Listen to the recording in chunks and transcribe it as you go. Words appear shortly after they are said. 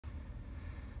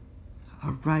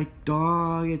Alright,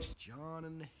 dog, it's John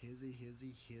and the hizzy,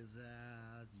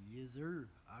 yizzer.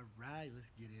 Alright, let's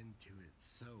get into it.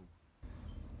 So,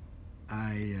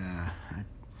 I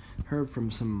heard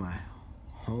from some of my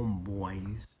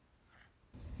homeboys.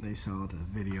 They saw the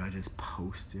video I just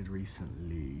posted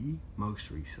recently, most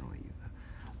recently,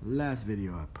 the last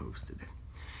video I posted.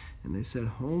 And they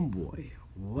said, homeboy,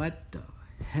 what the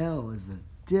hell is the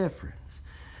difference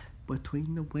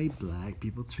between the way black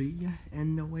people treat you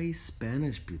and the way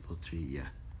Spanish people treat you?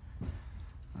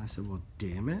 I said, well,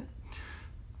 damn it,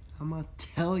 I'm gonna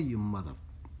tell you, mother...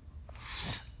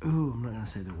 Ooh, I'm not gonna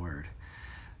say the word.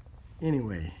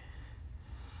 Anyway,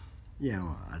 yeah,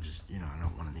 well, I just, I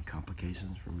don't want any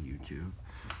complications from YouTube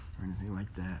or anything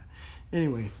like that.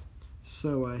 Anyway,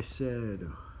 so I said,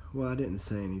 well, I didn't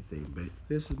say anything, but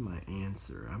this is my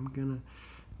answer. I'm gonna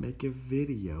make a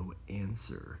video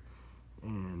answer.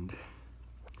 And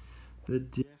the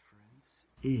difference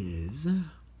is...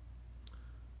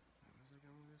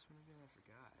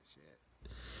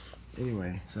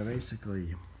 Anyway, so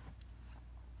basically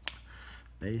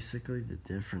the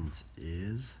difference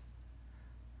is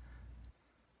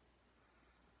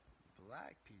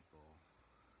black people.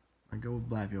 I go with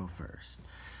black people first.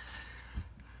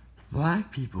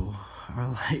 Black people are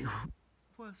like,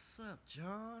 what's up,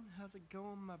 John? How's it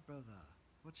going, my brother?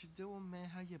 What you doing, man?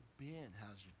 How you been?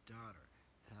 How's your daughter?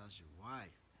 How's your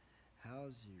wife?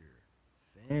 How's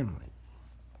your family?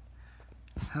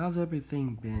 How's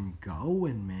everything been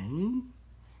going, man?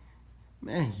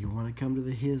 Man, you want to come to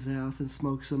his house and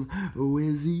smoke some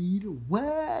weed?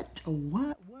 What?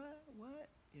 Anyway,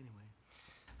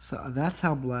 so that's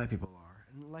how black people are.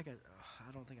 And like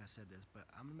I don't think I said this, but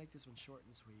I'm gonna make this one short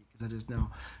and sweet because I just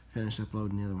now finished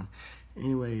uploading the other one.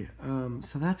 Anyway,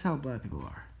 so that's how black people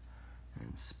are.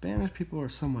 And Spanish people are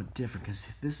somewhat different because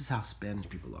this is how Spanish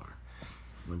people are.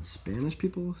 When Spanish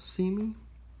people see me,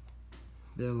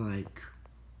 they're like,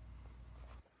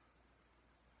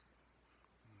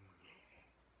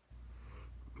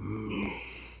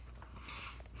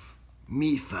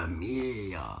 mi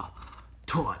familia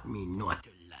taught me not to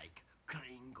like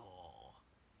gringo.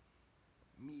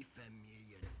 Mi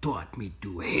familia taught me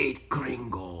to hate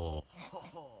gringo.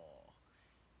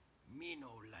 Me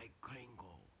no like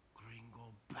gringo.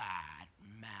 Gringo bad,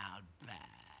 mal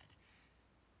bad.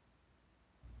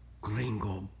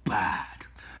 Gringo bad.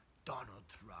 Donald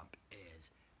Trump is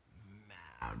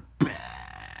mal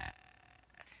bad.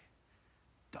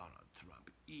 Donald Trump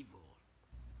evil.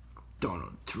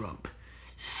 Donald Trump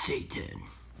Satan.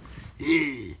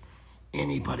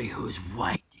 Anybody who's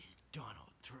white is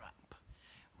Donald Trump.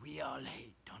 We all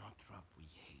hate Donald Trump. We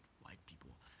hate white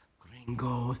people.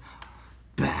 Gringos,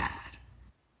 bad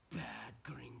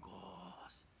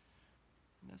gringos.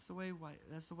 And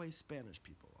that's the way Spanish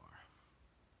people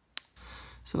are.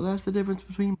 So that's the difference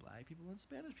between black people and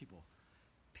Spanish people.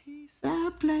 Peace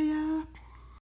out, player.